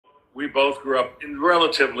we both grew up in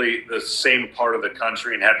relatively the same part of the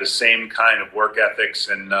country and had the same kind of work ethics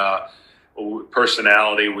and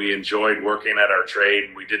personality. We enjoyed working at our trade,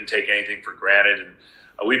 and we didn't take anything for granted. And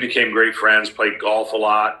we became great friends, played golf a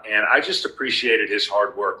lot, and I just appreciated his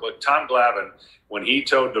hard work. Look, Tom Glavine, when he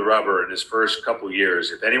towed the rubber in his first couple of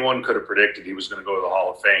years, if anyone could have predicted he was going to go to the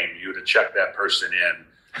Hall of Fame, you would have checked that person in.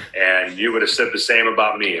 And you would have said the same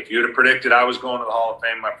about me. If you would have predicted I was going to the Hall of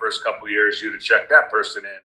Fame my first couple of years, you'd have checked that person in.